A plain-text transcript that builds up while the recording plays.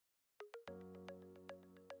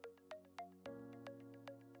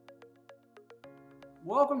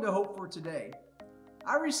Welcome to Hope for Today.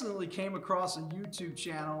 I recently came across a YouTube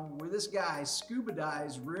channel where this guy scuba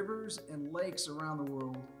dives rivers and lakes around the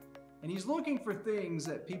world, and he's looking for things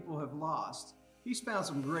that people have lost. He's found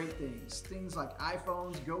some great things like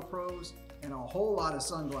iPhones, GoPros, and a whole lot of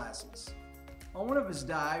sunglasses. On one of his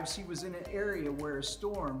dives, he was in an area where a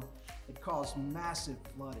storm had caused massive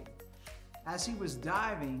flooding. As he was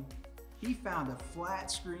diving, he found a flat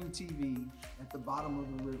screen TV at the bottom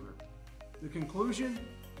of the river. The conclusion?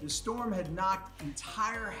 The storm had knocked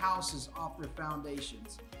entire houses off their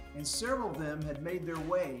foundations, and several of them had made their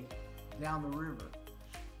way down the river.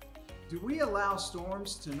 Do we allow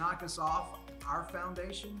storms to knock us off our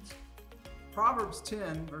foundations? Proverbs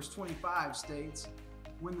 10 verse 25 states,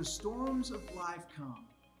 "When the storms of life come,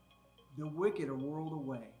 the wicked are whirled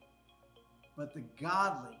away, but the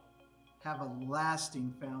godly have a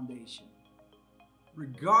lasting foundation."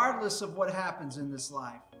 Regardless of what happens in this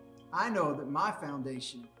life, I know that my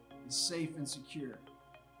foundation is safe and secure.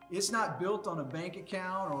 It's not built on a bank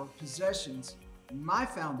account or possessions. My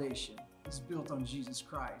foundation is built on Jesus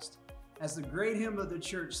Christ. As the great hymn of the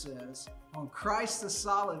church says, "On Christ the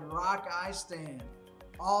solid rock I stand,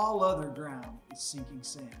 all other ground is sinking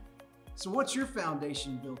sand." So what's your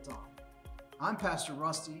foundation built on? I'm Pastor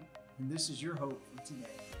Rusty, and this is your Hope for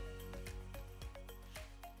Today.